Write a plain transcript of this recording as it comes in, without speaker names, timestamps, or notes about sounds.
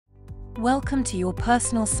Welcome to your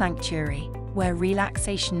personal sanctuary, where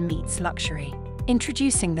relaxation meets luxury.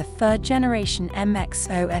 Introducing the third-generation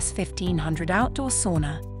MXOS1500 outdoor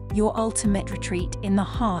sauna, your ultimate retreat in the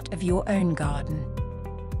heart of your own garden.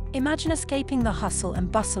 Imagine escaping the hustle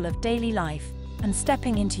and bustle of daily life and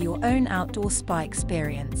stepping into your own outdoor spa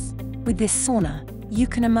experience. With this sauna, you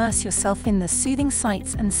can immerse yourself in the soothing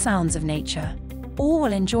sights and sounds of nature, all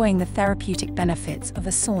while enjoying the therapeutic benefits of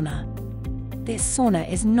a sauna. This sauna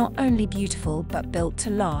is not only beautiful but built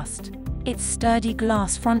to last. Its sturdy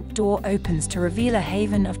glass front door opens to reveal a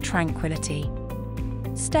haven of tranquility.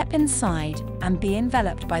 Step inside and be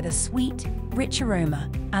enveloped by the sweet, rich aroma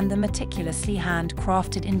and the meticulously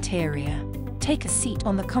handcrafted interior. Take a seat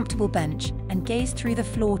on the comfortable bench and gaze through the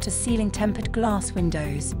floor-to-ceiling tempered glass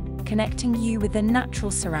windows, connecting you with the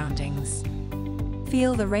natural surroundings.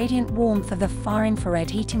 Feel the radiant warmth of the far-infrared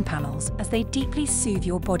heating panels as they deeply soothe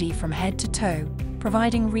your body from head to toe,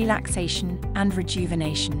 providing relaxation and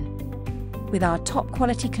rejuvenation. With our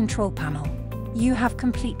top-quality control panel, you have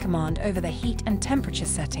complete command over the heat and temperature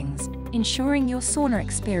settings, ensuring your sauna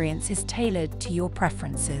experience is tailored to your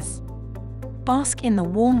preferences. Bask in the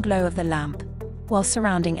warm glow of the lamp, while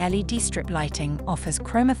surrounding LED strip lighting offers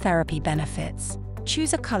chromotherapy benefits.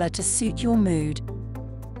 Choose a color to suit your mood,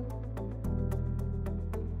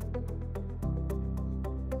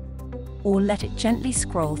 or let it gently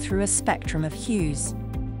scroll through a spectrum of hues.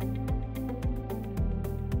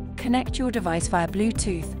 Connect your device via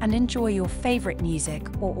Bluetooth and enjoy your favorite music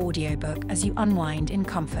or audiobook as you unwind in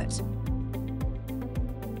comfort.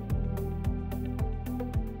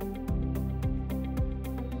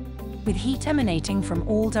 With heat emanating from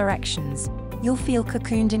all directions, you'll feel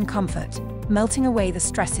cocooned in comfort, melting away the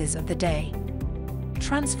stresses of the day.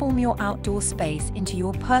 Transform your outdoor space into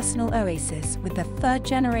your personal oasis with the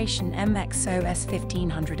third-generation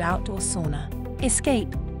MXOS1500 outdoor sauna. Escape,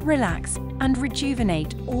 relax, and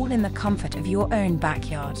rejuvenate all in the comfort of your own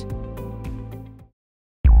backyard.